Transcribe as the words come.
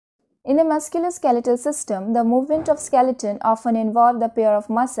In the musculoskeletal system, the movement of skeleton often involve the pair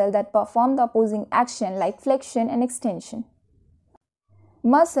of muscles that perform the opposing action like flexion and extension.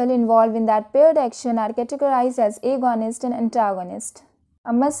 Muscles involved in that paired action are categorized as agonist and antagonist.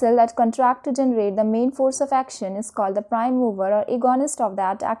 A muscle that contracts to generate the main force of action is called the prime mover or agonist of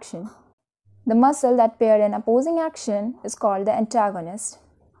that action. The muscle that paired an opposing action is called the antagonist.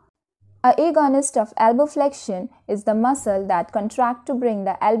 A agonist of elbow flexion is the muscle that contracts to bring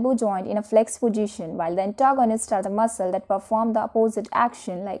the elbow joint in a flexed position, while the antagonists are the muscles that perform the opposite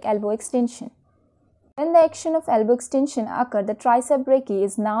action like elbow extension. When the action of elbow extension occurs, the tricep brachii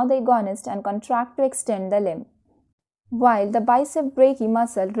is now the agonist and contracts to extend the limb, while the bicep brachii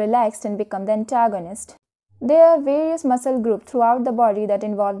muscle relaxed and becomes the antagonist. There are various muscle groups throughout the body that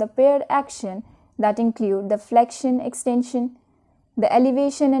involve the paired action that include the flexion, extension, the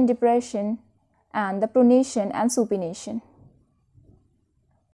elevation and depression, and the pronation and supination.